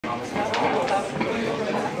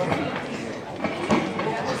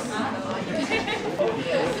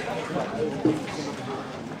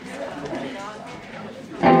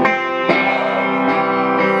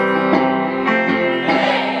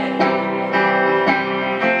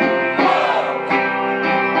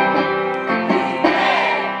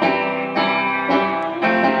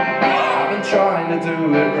Trying to do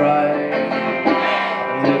it right,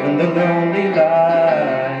 I've been living the lonely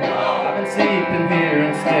life. I've been sleeping here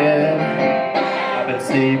instead. I've been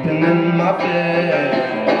sleeping in my bed,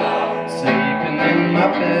 sleeping in my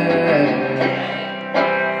bed.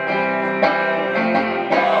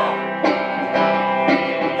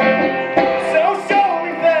 So show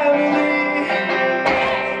me family,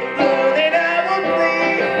 the blood that I will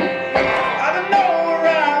bleed. I don't know where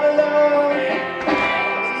I belong,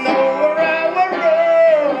 I don't know where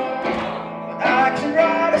I can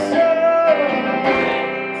write a song.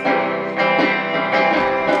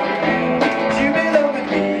 You belong with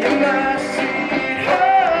me, you're my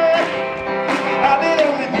sweetheart. I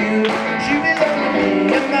belong with you, you belong with me,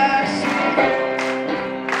 you're my sweetheart.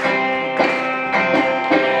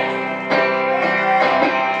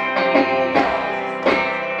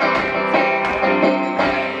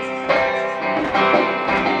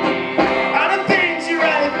 I don't think you're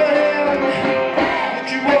right for him, but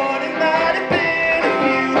you want it might have been if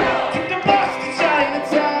you took the bus to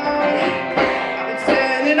Chinatown. I've been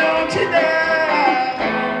standing on Tredup,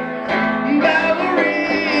 Bowery,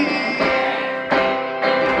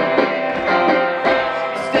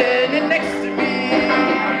 standing next to me.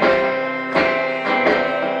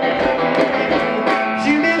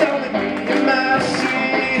 You belong with me, you're my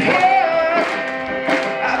sweetheart.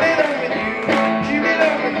 I belong with you, you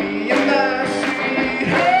belong with me, you're my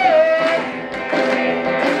sweetheart.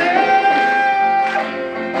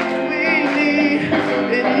 We need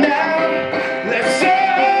it now. Let's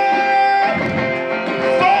all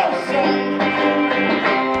fall some,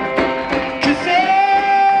 'cause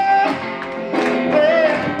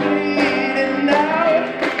we're bleeding now.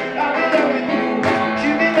 I belong with you,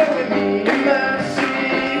 you belong with me, you're my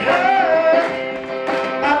sweetheart.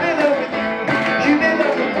 I belong with you, you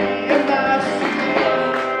belong with me, you're my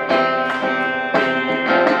sweetheart.